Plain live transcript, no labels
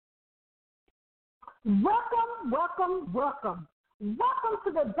Welcome, welcome, welcome. Welcome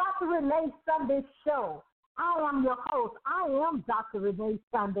to the Dr. Renee Sunday Show. I am your host. I am Dr. Renee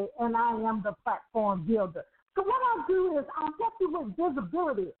Sunday, and I am the platform builder. So what I do is I help you with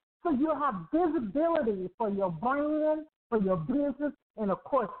visibility, so you'll have visibility for your brand, for your business, and of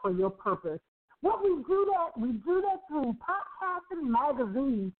course for your purpose. We do that through podcasting,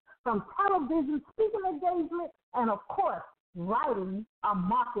 magazines, from television, speaking engagement, and of course writing a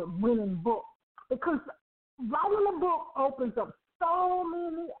market-winning book. Because writing a book opens up so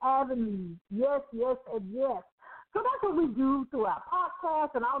many avenues. Yes, yes, and yes. So that's what we do through our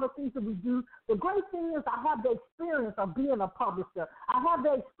podcast and all the things that we do. The great thing is I have the experience of being a publisher. I have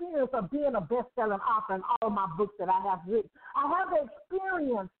the experience of being a best-selling author in all my books that I have written. I have the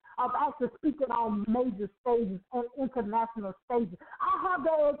experience of actually speaking on major stages and international stages. I have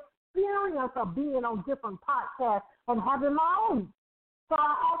the experience of being on different podcasts and having my own. So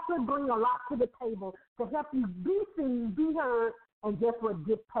I actually bring a lot to the table to help you be seen, be heard, and guess what,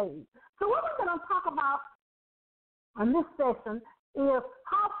 get paid. So what we're going to talk about in this session is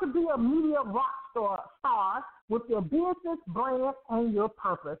how to be a media rock star with your business, brand, and your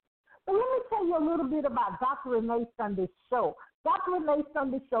purpose. So let me tell you a little bit about Dr. Renee Sunday Show. Dr. Renee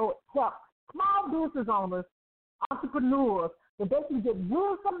Sunday Show helps small business owners, entrepreneurs, that they can get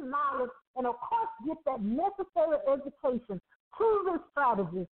wisdom, knowledge, and of course get that necessary education, proven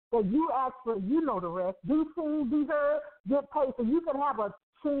strategies that you actually, you know the rest, be seen, be heard, get paid, so you can have a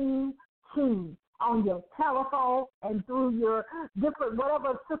team on your telephone and through your different,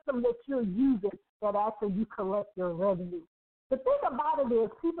 whatever system that you're using that actually you collect your revenue. The thing about it is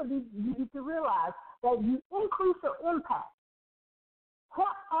people need to realize that you increase your impact. Help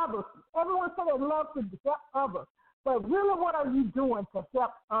others. Everyone says they love to help others. But really, what are you doing to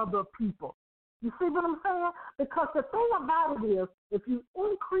help other people? You see what I'm saying? Because the thing about it is, if you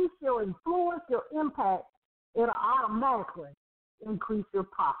increase your influence, your impact, it'll automatically increase your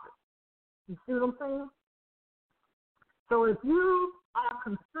profit. You see what I'm saying? So if you are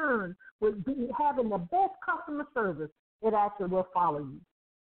concerned with having the best customer service, it actually will follow you.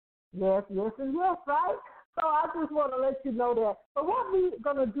 Yes, yes, and yes, right? So I just want to let you know that. But what we're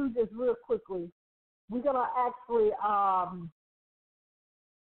going to do just real quickly, we're going to actually,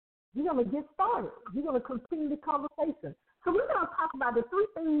 we're going to get started. We're going to continue the conversation. So we're going to talk about the three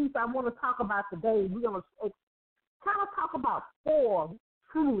things I want to talk about today. We're going to kind of talk about four,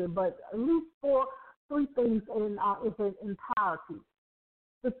 truly, but at least three things in its entirety.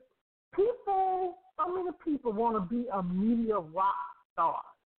 The people, so many people want to be a media rock star.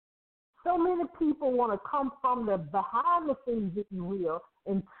 So many people want to come from the behind the scenes, if you will,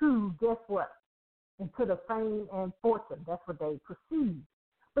 into, guess what? Into the fame and fortune. That's what they perceive.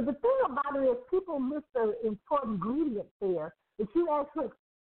 But the thing about it is people miss the important ingredient there. If you actually,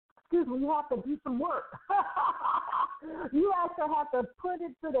 you have to do some work. You actually have to put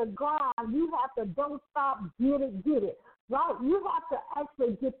it to the ground. You have to don't stop, get it. Right? You have to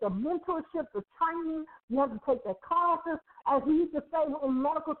actually get the mentorship, the training. You have to take the classes. As we used to say in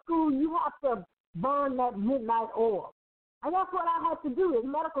medical school, you have to burn that midnight oil. And that's what I had to do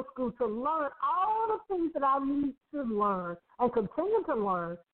in medical school, to learn all the things that I need to learn and continue to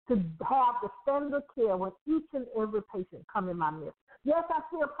learn to have the standard of care with each and every patient come in my midst. Yes, I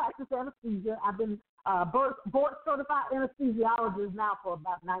still practice anesthesia. I've been board-certified anesthesiologist now for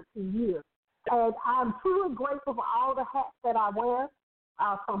about 19 years. And I'm truly grateful for all the hats that I wear,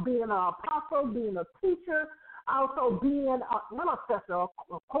 from being an apostle, being a teacher, also being an assessor,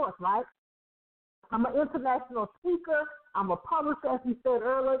 of course, right? I'm an international speaker. I'm a publisher, as we said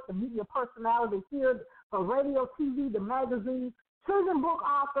earlier, the media personality here for radio, TV, the magazine, children's book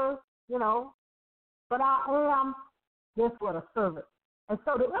author, But I am, guess what, a servant. And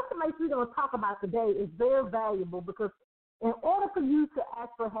so the information we're going to talk about today is very valuable, because in order for you to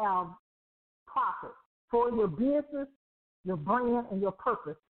actually have profit for your business, your brand, and your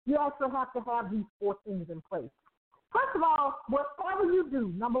purpose, you actually have to have these four things in place. First of all, whatever you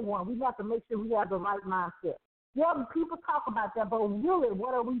do, number one, we have to make sure we have the right mindset. Yeah, people talk about that, but really,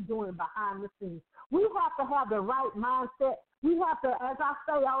 what are we doing behind the scenes? We have to have the right mindset. We have to, as I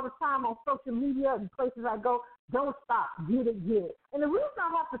say all the time on social media and places I go, don't stop, get it. And the reason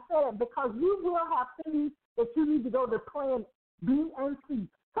I have to say it, because you will have things that you need to go to plan B and C.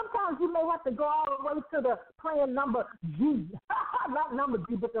 Sometimes you may have to go all the way to the plan number G, not number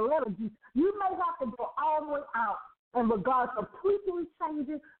G, but the letter G. You may have to go all the way out in regards to tweaking,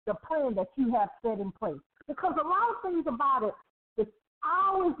 changing the plan that you have set in place. Because a lot of things about it,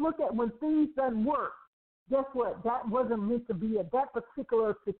 I always look at when things doesn't work, guess what? That wasn't meant to be at that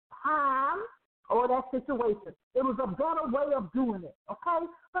particular time or that situation. It was a better way of doing it, okay?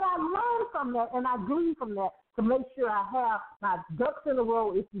 But I learned from that and I glean from that to make sure I have my ducks in a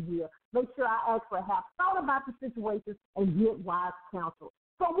row, if you will. Make sure I actually have thought about the situation and get wise counsel.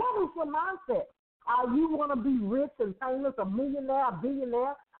 So what is your mindset? Are you want to be rich and famous, a millionaire, a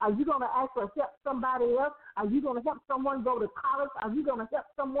billionaire? Are you going to actually help somebody else? Are you going to help someone go to college? Are you going to help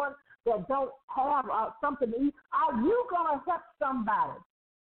someone that don't have something to eat? Are you going to help somebody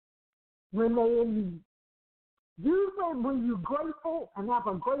when they're in need? Usually when you're grateful and have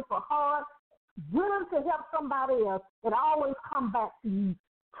a grateful heart, willing to help somebody else, it always comes back to you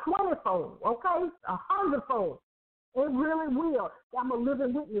 20-fold, okay? 100-fold. It really will. I'm a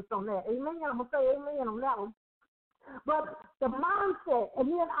living witness on that. Amen. I'm going to say amen on that one. But the mindset, and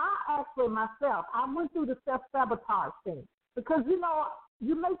then I actually myself, I went through the self-sabotage thing. Because, you know,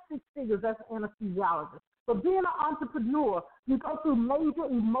 you make 6 figures as an anesthesiologist. But being an entrepreneur, you go through major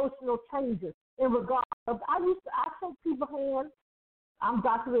emotional changes in regard of, I shake people's hands. I'm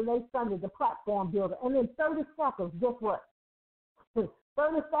Dr. Renee Sunday, the platform builder. And in 30 seconds, guess what? 30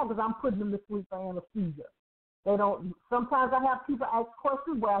 seconds, I'm putting them to sleep for anesthesia. They don't. Sometimes I have people ask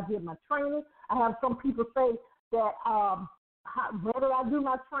questions where I did my training. I have some people say that, where did I do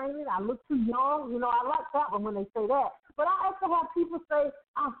my training? I look too young. You know, I like that one when they say that. But I also have people say,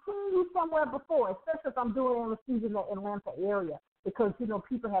 I've seen you somewhere before, especially if I'm doing anesthesia in the Atlanta area, because, you know,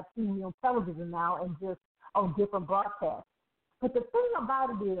 people have seen me on television now and just on different broadcasts. But the thing about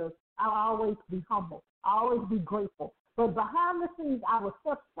it is, I'll always be humble. I'll always be grateful. But behind the scenes, I was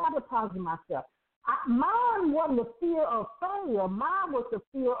self-sabotaging myself. Mine wasn't the fear of failure. Mine was the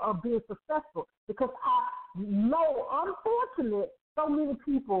fear of being successful, because I know, unfortunately, so many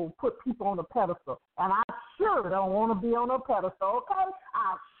people put people on a pedestal, and I sure don't want to be on a pedestal, okay?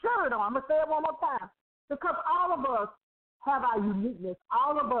 I sure don't. I'm going to say it one more time, because all of us have our uniqueness.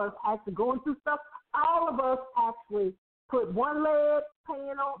 All of us actually going through stuff. All of us actually put one leg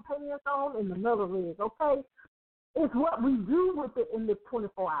pants on and another leg, okay? It's what we do with it in the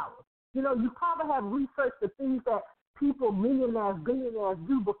 24 hours. You know, you probably have researched the things that people, millionaires, billionaires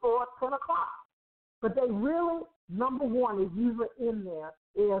do before 10 o'clock. But they really, number one, is usually in there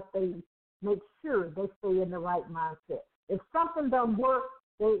if they make sure they stay in the right mindset. If something doesn't work,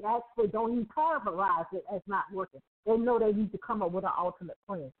 they actually don't even categorize it as not working. They know they need to come up with an alternate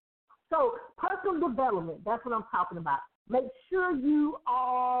plan. So personal development, that's what I'm talking about. Make sure you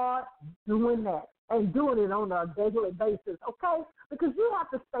are doing that and doing it on a daily basis, okay? Because you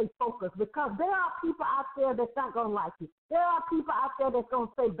have to stay focused, because there are people out there that's not going to like you. There are people out there that's going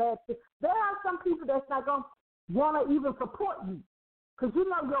to say bad things. There are some people that's not going to want to even support you, because you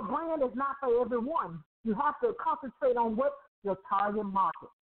know your brand is not for everyone. You have to concentrate on what your target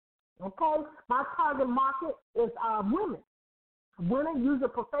market, okay? My target market is women. Women, usually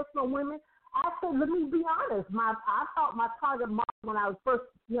professional women. Actually, let me be honest. I thought my target market when I was first,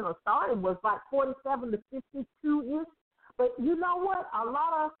 starting was like 47 to 52-ish. But you know what? I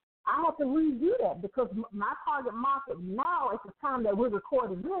had to redo that, because my target market now, at the time that we're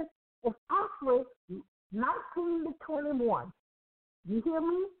recording this, is actually 19 to 21. You hear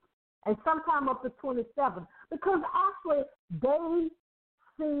me? And sometime up to 27. Because actually,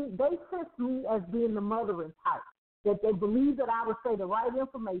 they sense me as being the mothering type. That they believe that I will say the right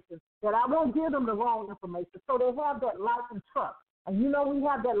information, that I won't give them the wrong information. So they have that like and trust. And you know, we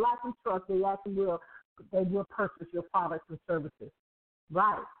have that like and trust, they will purchase your products and services.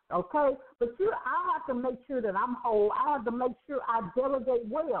 Right. Okay? But I have to make sure that I'm whole. I have to make sure I delegate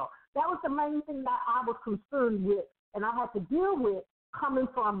well. That was the main thing that I was concerned with, and I had to deal with, coming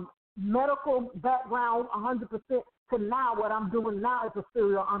from medical background 100% to now what I'm doing now as a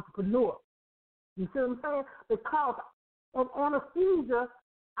serial entrepreneur. You see what I'm saying? Because in anesthesia,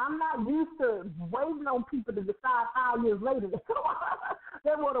 I'm not used to waiting on people to decide 5 years later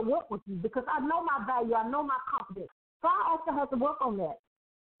they want to work with you, because I know my value, I know my confidence. So I also have to work on that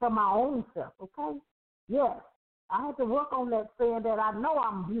for my own self, okay? Yes, I have to work on that, saying that I know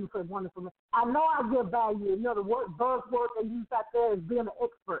I'm beautiful and wonderful. I know I give value. You know, the buzzword they use out there is being an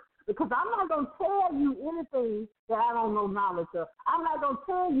expert. Because I'm not going to tell you anything that I don't know knowledge of. I'm not going to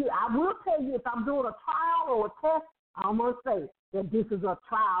tell you. I will tell you if I'm doing a trial or a test, I'm going to say that this is a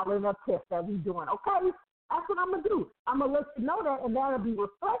trial and a test that we're doing, okay? That's what I'm going to do. I'm going to let you know that, and that will be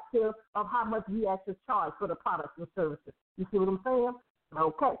reflective of how much we actually charge for the products and services. You see what I'm saying?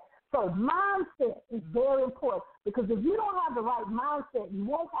 Okay. So mindset is very important, because if you don't have the right mindset, you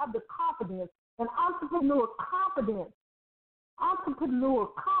won't have the confidence and entrepreneur confidence and entrepreneur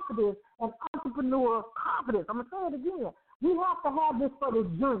confidence. I'm going to say it again. We have to have this for this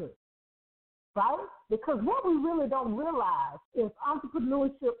journey, right? Because what we really don't realize is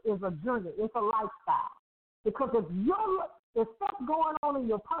entrepreneurship is a journey. It's a lifestyle. Because if There's stuff going on in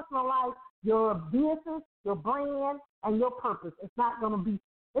your personal life, your business, your brand, and your purpose. It's going to be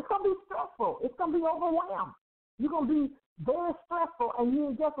stressful. It's going to be overwhelmed. You're going to be very stressful, and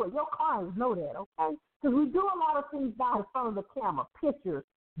you guess what? Your clients know that, okay? Because we do a lot of things down in front of the camera, pictures,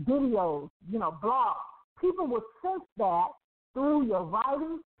 videos, blogs. People will sense that through your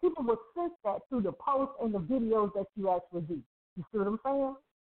writing. People will sense that through the posts and the videos that you actually do. You see what I'm saying?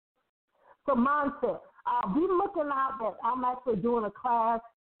 So mindset. Be looking out that I'm actually doing a class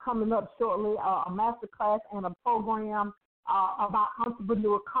coming up shortly, a master class and a program about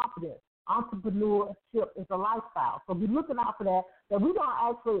entrepreneur confidence. Entrepreneurship is a lifestyle. So be looking out for that we're going to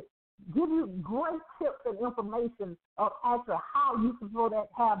actually give you great tips and information of actually how you can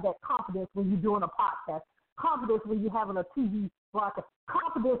have that confidence when you're doing a podcast, confidence when you're having a TV broadcast,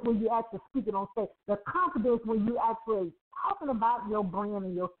 confidence when you're actually speaking on stage, the confidence when you're actually talking about your brand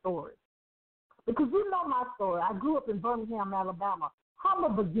and your story. Because you know my story. I grew up in Birmingham, Alabama.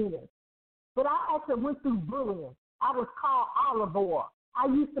 Humble beginnings. But I actually went through bullying. I was called Olivore.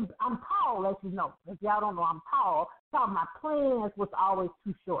 I'm tall, as you know. If y'all don't know, I'm tall. So my plans was always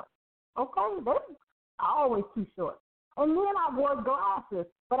too short. Okay? They always too short. And then I wore glasses.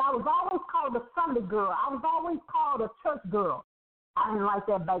 But I was always called a Sunday girl. I was always called a church girl. I didn't like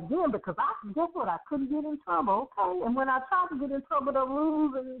that back then because guess what? I couldn't get in trouble, okay? And when I tried to get in trouble, the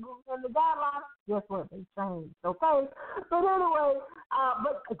rules and the guidelines, guess what? They changed, okay? But anyway,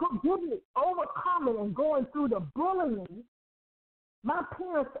 overcoming and going through the bullying, my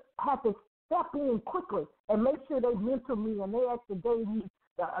parents had to step in quickly and make sure they mentored me, and they actually gave me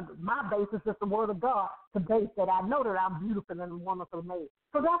my basis is the word of God to base that I know that I'm beautiful and wonderfully made.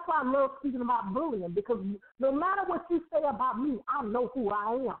 So that's why I love speaking about bullying, because no matter what you say about me, I know who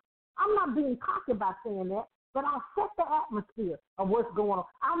I am. I'm not being cocky by saying that, but I set the atmosphere of what's going on.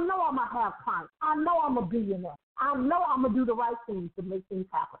 I know I'm going to have clients. I know I'm a billionaire. I know I'm going to do the right things to make things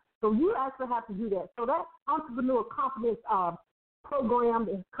happen. So you actually have to do that. So that entrepreneur confidence program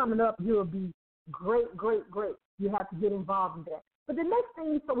is coming up. You'll be great, great, great. You have to get involved in that. But the next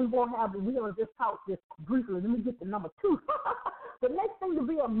thing, so we're going to just talk this briefly. Let me get to number 2. The next thing to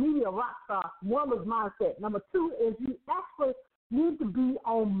be a media rock star, one was mindset. Number 2 is you actually need to be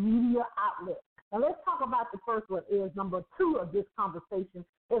on media outlets. Now let's talk about the first one is number 2 of this conversation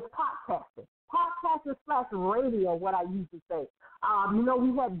is podcasting. Podcasting/radio, what I used to say.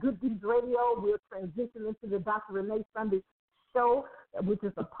 We had Good Deeds Radio. We're transitioning into the Dr. Renee Sunday show, which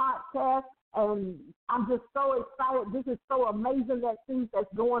is a podcast. And I'm just so excited. This is so amazing that things that's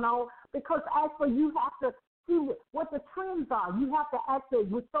going on, because actually you have to see what the trends are. You have to actually,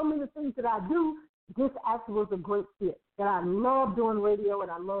 with so many things that I do, this actually was a great fit. And I love doing radio,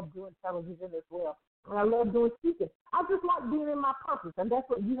 and I love doing television as well. And I love doing speaking. I just like being in my purpose, and that's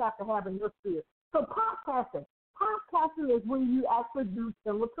what you have to have in your spirit. So podcasting. Podcasting is when you actually do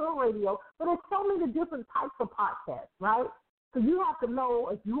similar to a radio, but there's so many different types of podcasts, right? So you have to know,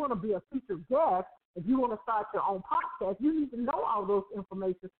 if you want to be a featured guest, if you want to start your own podcast, you need to know all those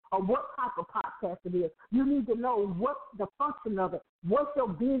information on what type of podcast it is. You need to know what's the function of it, what's your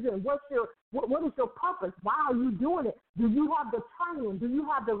vision, what is your purpose, why are you doing it? Do you have the training? Do you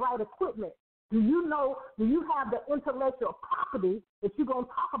have the right equipment? Do you have the intellectual property that you're going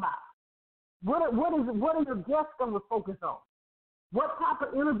to talk about? What are your guests going to focus on? What type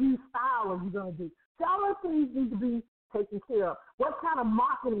of interview style are you going to do? So all those things need to be taken care of. What kind of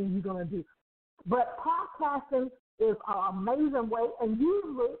marketing are you going to do? But podcasting is an amazing way, and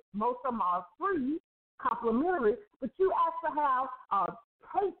usually most of them are free, complimentary, but you actually have a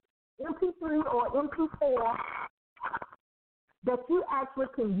tape, MP3 or MP4, that you actually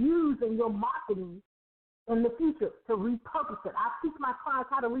can use in your marketing in the future to repurpose it. I teach my clients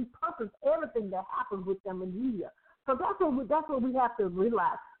how to repurpose everything that happens with them in media. So that's what we have to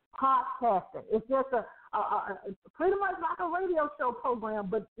realize. Podcasting. It's just a pretty much like a radio show program,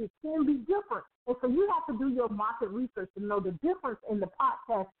 but it can be different. And so you have to do your market research to know the difference in the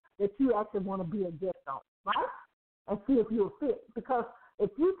podcast that you actually want to be a guest on, right? And see if you'll fit. Because if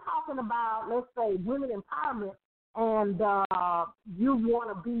you're talking about, let's say, women empowerment, and you want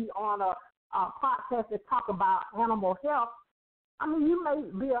to be on a podcast that talk about animal health, I mean, you may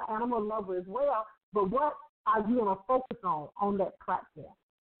be an animal lover as well, but what are you going to focus on that platform?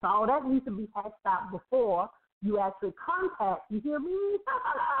 So all that needs to be hashed out before you actually contact, you hear me?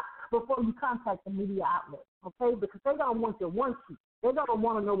 Before you contact the media outlet, okay? Because they're going to want your one sheet. They're going to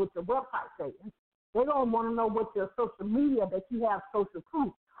want to know what your website says. They're going to want to know what your social media, that you have social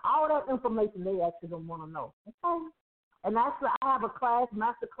proof. All that information they actually don't want to know, okay? And actually, I have a class,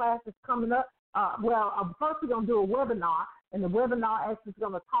 master class that's coming up. First we're going to do a webinar, and the webinar actually is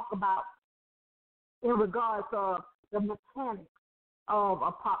going to talk about in regards to the mechanics of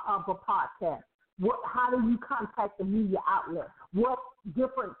a podcast. How do you contact the media outlet? What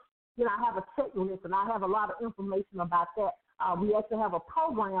different, I have a checklist, and I have a lot of information about that. We actually have a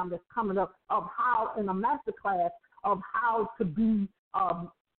program that's coming up of how, in a master class, of how to be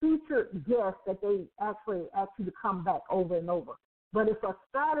featured guests that they actually ask you to come back over and over. But it's a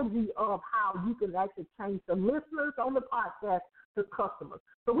strategy of how you can actually change the listeners on the podcast to customers.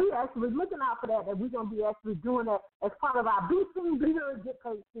 So we're actually looking out for that, and we're going to be actually doing that as part of our Be Seen, Be Heard, Get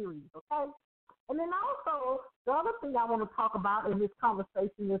Paid series, okay? And then also, the other thing I want to talk about in this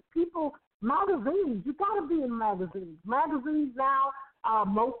conversation is magazines. You got to be in magazines. Magazines now,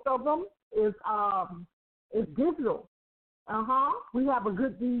 most of them is digital. We have a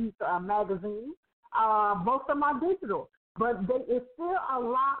Good Deeds magazine. Most of them are digital. But it's still a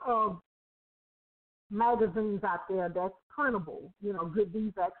lot of magazines out there that's printable. Good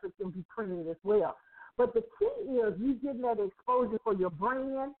Deeds actually can be printed as well. But the key is you getting that exposure for your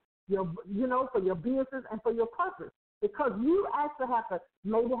brand, for your business and for your purpose. Because you actually have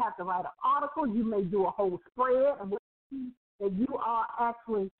to write an article. You may do a whole spread, and that you are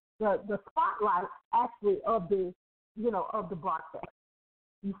actually the spotlight actually of the of the broadcast.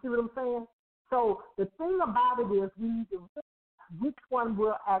 You see what I'm saying? So the thing about it is we need to realize which one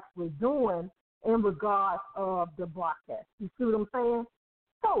we're actually doing in regards of the broadcast. You see what I'm saying?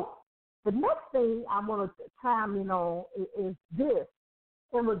 So the next thing I want to chime in on is this.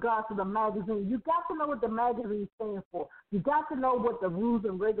 In regards to the magazine, you got to know what the magazine stands for. You got to know what the rules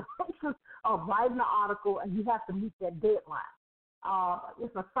and regulations of writing an article, and you have to meet that deadline.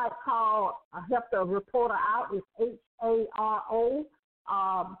 It's a site called Help the Reporter Out. It's HARO,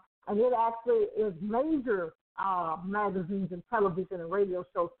 and it actually is major magazines and television and radio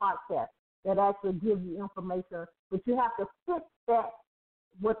shows, podcasts that actually give you information, but you have to fit that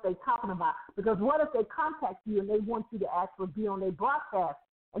what they're talking about. Because what if they contact you and they want you to actually be on their broadcast,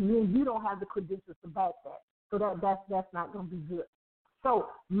 and then you don't have the credentials to back that? So that's not going to be good. So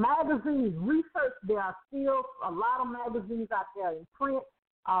magazines, research, there are still a lot of magazines out there in print.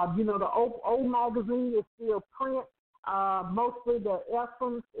 The old magazine is still print. Mostly the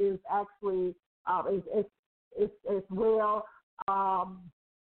Essence is actually as well.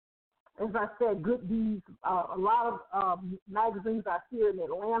 As I said, Good Deeds, a lot of magazines are here in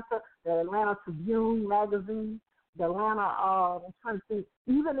Atlanta, the Atlanta Tribune magazine, the Atlanta, I'm trying to think,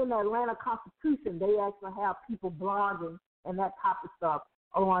 even in the Atlanta Constitution, they actually have people blogging and that type of stuff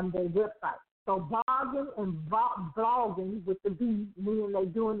on their website. So blogging and blogging with the B, meaning they're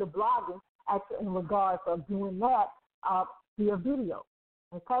doing the blogging actually in regards of doing that via video.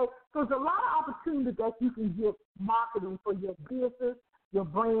 Okay? So there's a lot of opportunity that you can get marketing for your business, your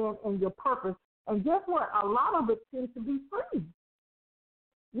brand, and your purpose. And guess what? A lot of it tends to be free.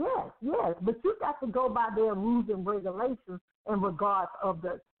 Yes. But you got to go by their rules and regulations in regards of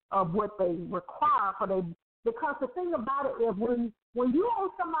what they require for they. Because the thing about it is when you're on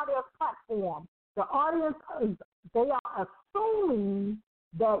somebody else's platform, the audience they are assuming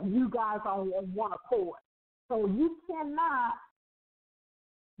that you guys are on one accord. So you cannot.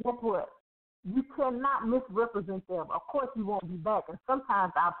 Guess what? You cannot misrepresent them. Of course, you won't be back. And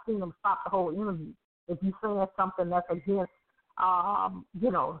sometimes I've seen them stop the whole interview if you're saying something that's against,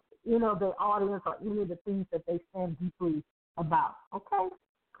 the audience or any of the things that they stand deeply about. Okay?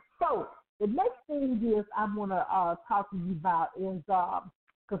 So the next thing is I want to talk to you about is,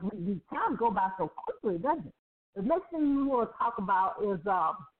 because we time go by so quickly, doesn't it? The next thing we want to talk about is,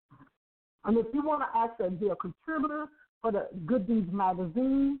 and if you want to actually be a contributor for the Good Deeds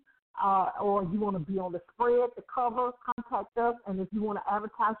magazine, or you want to be on the spread, the cover, contact us. And if you want to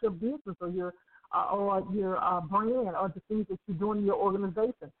advertise your business or your brand or the things that you're doing in your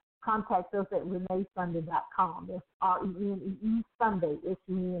organization, contact us at ReneeSunday.com. That's RENEE Sunday,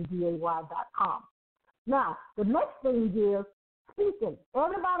 SUNDAY.com. Now, the next thing is speaking.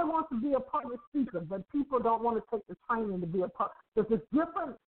 Everybody wants to be a public speaker, but people don't want to take the training to be a public. Because there's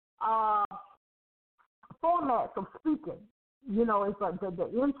different formats of speaking. It's like the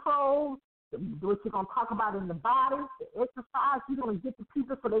intro, what you're going to talk about in the body, the exercise. You're going to get the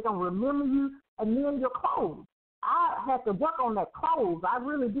people so they're going to remember you, and then your clothes. I had to work on that clothes. I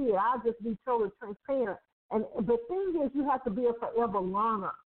really did. I just be totally transparent. And the thing is, you have to be a forever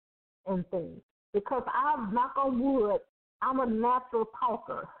learner in things. Because knock on wood, I'm a natural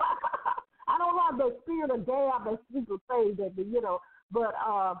talker. I don't have the spirit of gab that people say but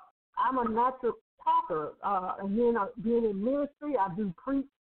I'm a natural talker, and then being in ministry, I do preach,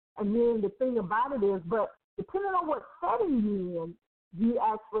 and then the thing about it is, but depending on what setting you're in, you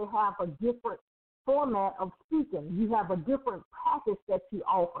actually have a different format of speaking. You have a different package that you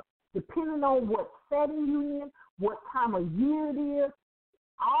offer. Depending on what setting you're in, what time of year it is.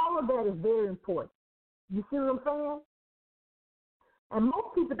 All of that is very important. You see what I'm saying? And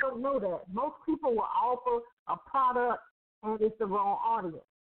most people don't know that. Most people will offer a product and it's the wrong audience.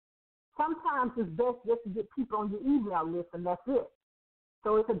 Sometimes it's best just to get people on your email list and that's it.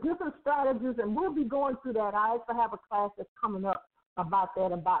 So it's a different strategies, and we'll be going through that. I also have a class that's coming up about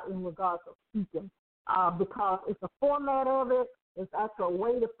that, about in regards to speaking, because it's a format of it. It's actually a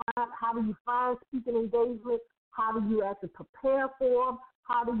way to find how do you find speaking engagement, how do you actually prepare for them,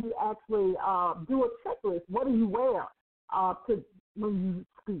 how do you actually do a checklist, what do you wear to when you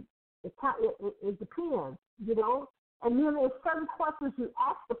speak. It depends, you know. And then there's certain questions you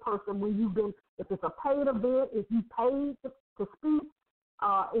ask the person when you've been, if it's a paid event, if you paid to speak,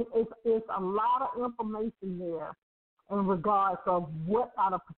 it's a lot of information there in regards of what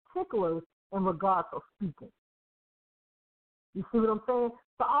are the particulars in regards of speaking. You see what I'm saying?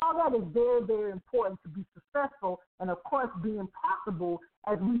 So all that is very, very important to be successful, and of course being possible.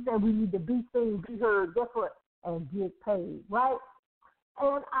 As we said, we need to be seen, be heard, guess what, and get paid, right?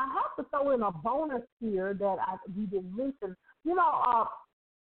 And I have to throw in a bonus here that we didn't mention. You know,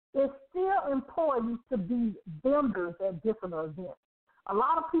 it's still important to be vendors at different events. A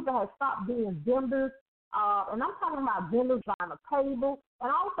lot of people have stopped being vendors, and I'm talking about vendors buying a table,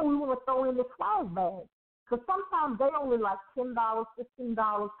 and also we want to throw in the swag bag, because sometimes they only like $10, $15,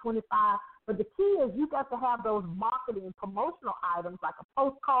 $25, but the key is you got to have those marketing promotional items like a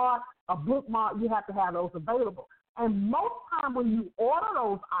postcard, a bookmark. You have to have those available. And most time when you order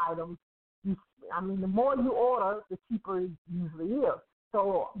those items, the more you order, the cheaper it usually is.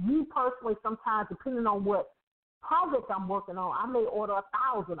 So me personally, sometimes, depending on what project I'm working on, I may order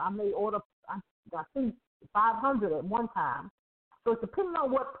 1,000. I may order, I think, 500 at one time. So it's depending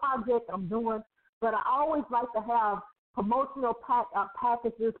on what project I'm doing. But I always like to have promotional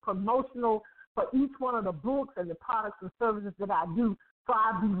packages, promotional for each one of the books and the products and services that I do, so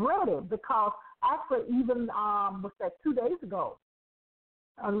I'll be ready. Because actually, even 2 days ago,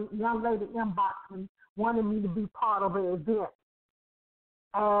 a young lady inboxed me, wanted me to be part of an event.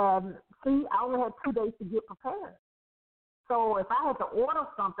 And see, I only had 2 days to get prepared. So if I had to order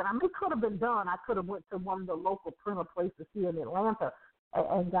something, it could have been done. I could have went to one of the local printer places here in Atlanta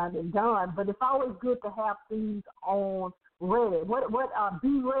and got it done. But it's always good to have things on ready.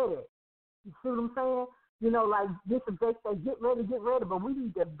 Be ready. You see what I'm saying? You know, like this is they say, get ready, but we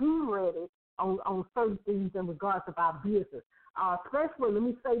need to be ready on certain things in regards to our business. Especially, let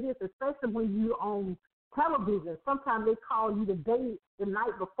me say this, especially when you're on television. Sometimes they call you the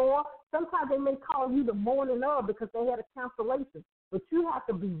night before. Sometimes they may call you the morning of because they had a cancellation. But you have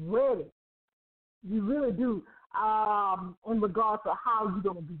to be ready. You really do. In regards to how you're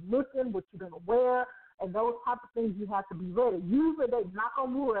going to be looking, what you're going to wear, and those type of things, you have to be ready. Usually they, knock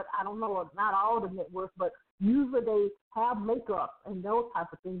on wood, I don't know, not all the networks, but usually they have makeup and those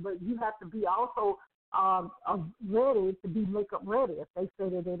type of things. But you have to be also ready to be makeup ready if they say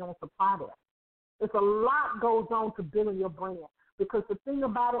that they don't supply that. It's a lot goes on to building your brand, because the thing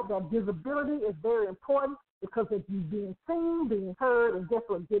about it, that visibility is very important, because if you're being seen, being heard, and guess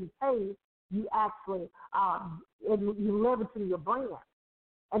what, getting paid, you actually you leveraging your brand.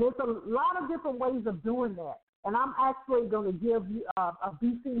 And there's a lot of different ways of doing that. And I'm actually going to give you a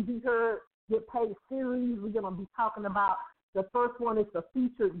Be Seen, Be Heard, Get Paid series. We're going to be talking about, the first one is the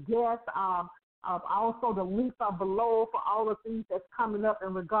featured guest. Also, the links are below for all the things that's coming up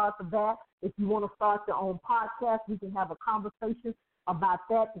in regards to that. If you want to start your own podcast, we can have a conversation about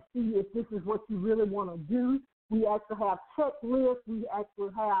that to see if this is what you really want to do. We actually have checklists. We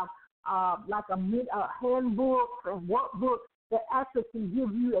actually have like a handbook and workbook that actually can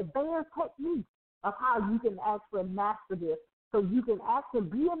give you advanced techniques of how you can actually master this, so you can actually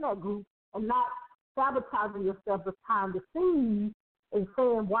be in that group and not sabotaging yourself with time to see and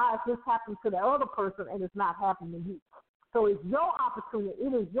saying, why is this happening to the other person and it's not happening to you? So it's your opportunity.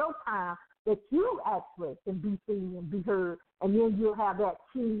 It is your time that you actually can be seen and be heard, and then you'll have that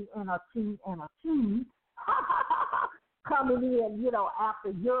chi and a coming in, after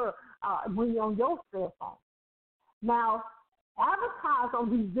your when you're on your cell phone. Now, advertise on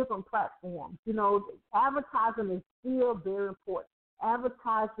these different platforms. Advertising is still very important.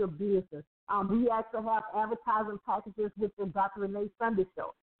 Advertise your business. We actually have advertising packages with the Dr. Renee Sunday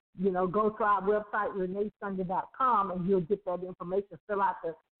Show. Go to our website, reneesunday.com, and you'll get that information. Fill out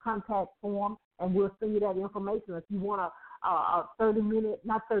the contact form, and we'll send you that information. If you want a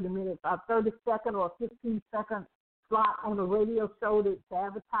 30-second or a 15-second slot on the radio show to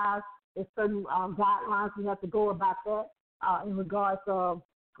advertise, there's certain guidelines you have to go about that in regards to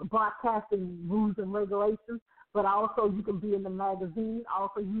broadcasting rules and regulations. But also you can be in the magazine.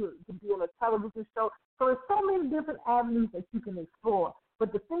 Also you can be on a television show. So there's so many different avenues that you can explore.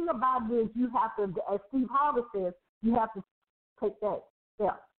 But the thing about it is you have to, as Steve Harvey says, you have to take that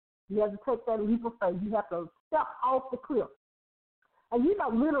step. You have to take that leap of faith. You have to step off the cliff. And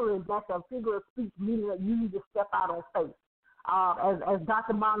literally, that's a figure of speech, meaning that you need to step out on faith. As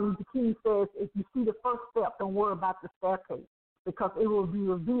Dr. Martin Luther King says, if you see the first step, don't worry about the staircase, because it will be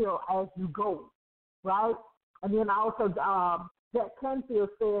revealed as you go, right? And then also, Jack Canfield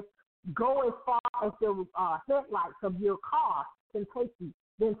says, go as far as the headlights of your car can take you.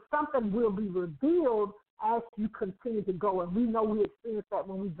 Then something will be revealed as you continue to go. And we know we experience that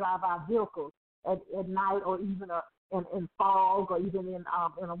when we drive our vehicles at night, or even in fog, or even in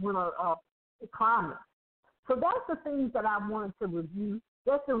a winter climate. So that's the things that I wanted to review.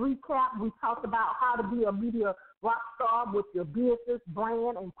 Just to recap, we talked about how to be a media rock star with your business,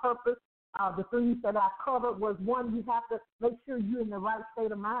 brand, and purpose. The things that I covered was, one, you have to make sure you're in the right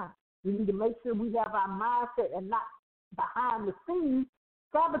state of mind. We need to make sure we have our mindset and not behind the scenes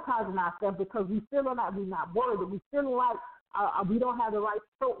sabotaging ourselves because we feeling like we're not worthy. We feeling like we don't have the right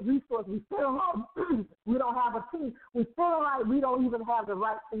resources. We feeling like we don't have a team. We feeling like we don't even have the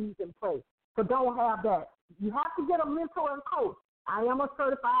right things in place. So don't have that. You have to get a mentor and coach. I am a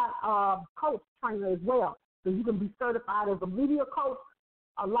certified coach trainer as well. So you can be certified as a media coach,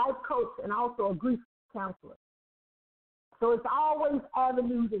 a life coach, and also a grief counselor. So it's always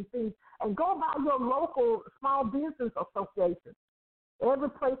avenues and things. And go by your local small business association. Every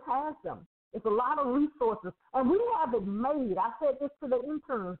place has them. It's a lot of resources. And we have it made. I said this to the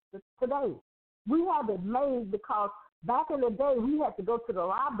interns today. We have it made because back in the day, we had to go to the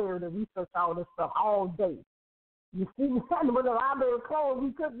library to research all this stuff all day. You see, when the library closed,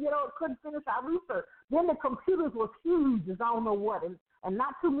 we couldn't finish our research. Then the computers were huge as I don't know what, and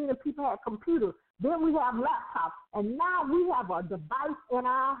not too many people had computers. Then we have laptops, and now we have a device in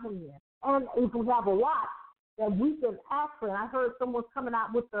our hand. And if we have a watch that we can actually, and I heard someone's coming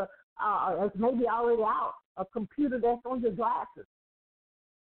out with it's maybe already out, a computer that's on your glasses.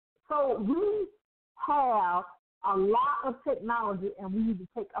 So we have a lot of technology, and we need to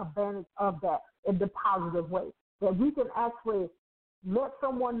take advantage of that in the positive way, that we can actually let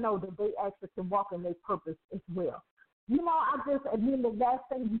someone know that they actually can walk in their purpose as well. And then the last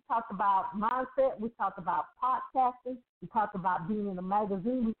thing, we talked about mindset, we talked about podcasting, we talked about being in a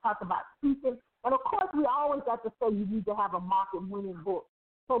magazine, we talked about speaking, and of course we always have to say you need to have a market-winning book.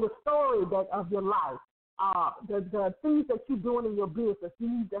 So the story of your life, the things that you're doing in your business, you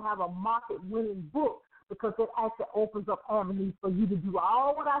need to have a market-winning book because it actually opens up avenues for you to do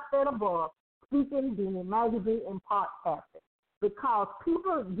all what I said above, speaking, being in magazine, and podcasting. Because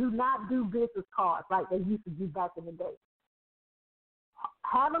people do not do business cards like they used to do back in the day.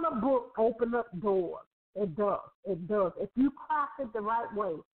 Having a book opens up doors. It does. It does. If you craft it the right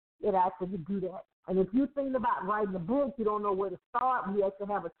way, it actually do that. And if you're thinking about writing a book, you don't know where to start, we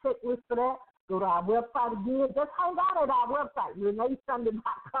actually have a checklist for that. Go to our website again. Just hang out at our website,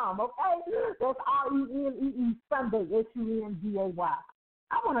 ReneeSunday.com, okay? That's RENEE Sunday, SUNDAY.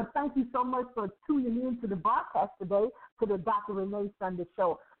 I want to thank you so much for tuning in to the broadcast today, to the Dr. Renee Sunday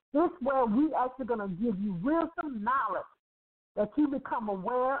Show. This where we actually going to give you wisdom, knowledge, that you become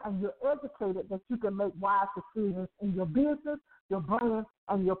aware and you're educated, that you can make wise decisions in your business, your brand,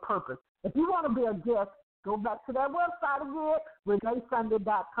 and your purpose. If you want to be a guest, go back to that website again,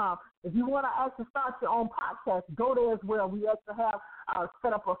 ReneeSunday.com. If you want to actually start your own podcast, go there as well. We actually have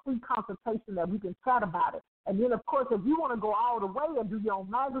set up a free consultation that we can chat about it. And then, of course, if you want to go all the way and do your own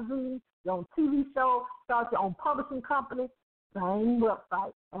magazine, your own TV show, start your own publishing company, same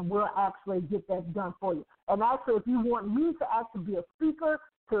website, and we'll actually get that done for you. And actually, if you want me to actually be a speaker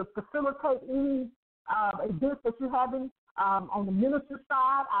to facilitate any events that you're having on the ministry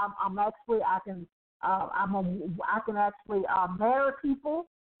side, I can actually marry people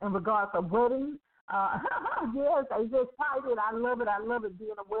in regards to weddings. Yes, I just excited. I love it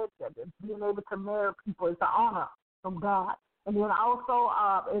being a wedding, being able to marry people. It's an honor from God. And then also,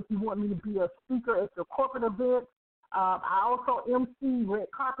 if you want me to be a speaker at your corporate events, I also MC red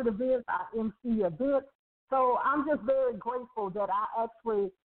carpet events. I MC events. So I'm just very grateful that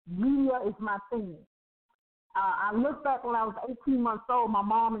media is my thing. I look back when I was 18 months old. My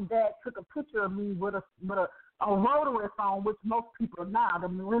mom and dad took a picture of me with a rotary phone, which most people now, the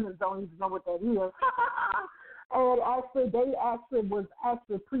millennials, don't even know what that is. And they was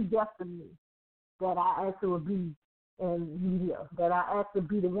predestined me that I actually would be in media, that I actually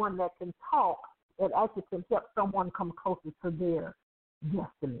be the one that can talk, that actually can help someone come closer to their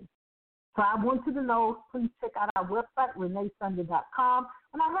destiny. So I want you to know, please check out our website, ReneeSunday.com.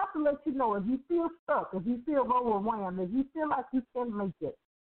 And I have to let you know, if you feel stuck, if you feel overwhelmed, if you feel like you can't make it,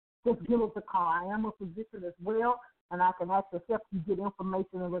 just give us a call. I am a physician as well, and I can actually help you get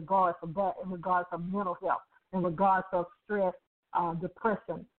information in regards to that, in regards to mental health, in regards to stress,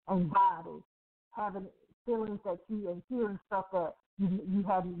 depression, anxiety, having feelings that you and hearing stuff that you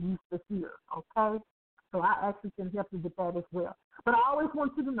hadn't used to hear, okay? So I actually can help you with that as well. But I always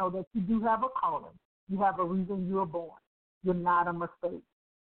want you to know that you do have a calling. You have a reason you were born. You're not a mistake.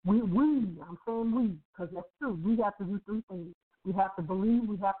 I'm saying we, because that's true. We have to do three things. We have to believe,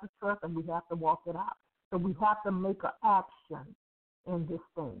 we have to trust, and we have to walk it out. So we have to make an action in this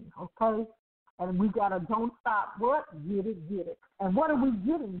thing, okay? And we got to don't stop. What? Get it, get it. And what are we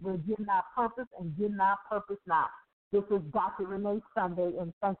getting? We're getting our purpose and getting our purpose now. This is Dr. Renee Sunday,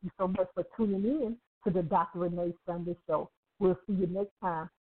 and thank you so much for tuning in to the Dr. Renee Sunday Show. We'll see you next time.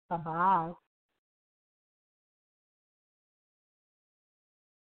 Bye-bye.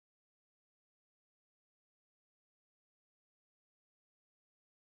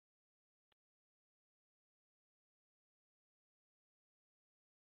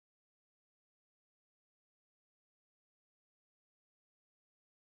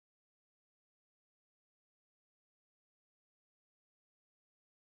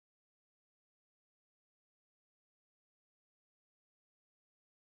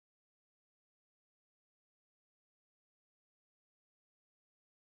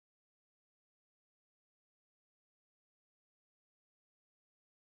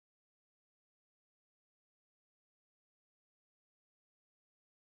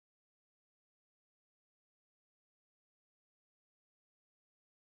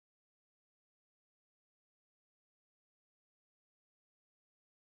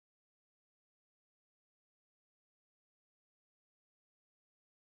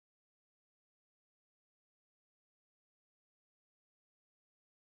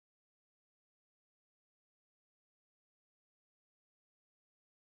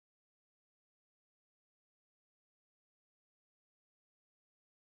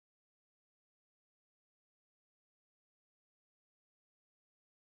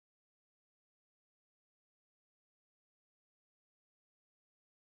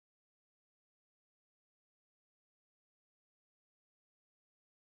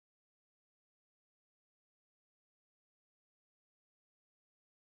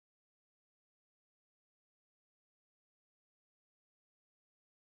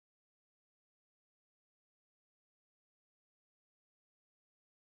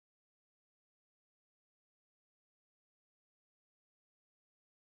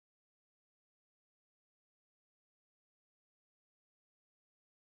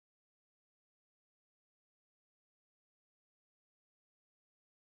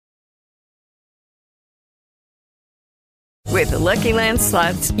 With the Lucky Land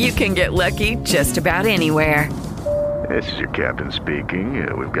Slots, you can get lucky just about anywhere. This is your captain speaking.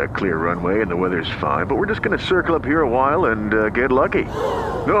 We've got clear runway and the weather's fine, but we're just going to circle up here a while and get lucky.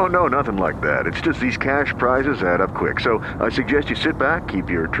 No, nothing like that. It's just these cash prizes add up quick. So I suggest you sit back, keep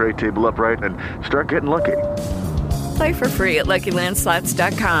your tray table upright, and start getting lucky. Play for free at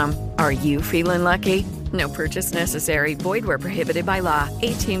LuckyLandSlots.com. Are you feeling lucky? No purchase necessary. Void where prohibited by law.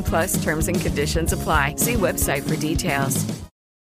 18+ terms and conditions apply. See website for details.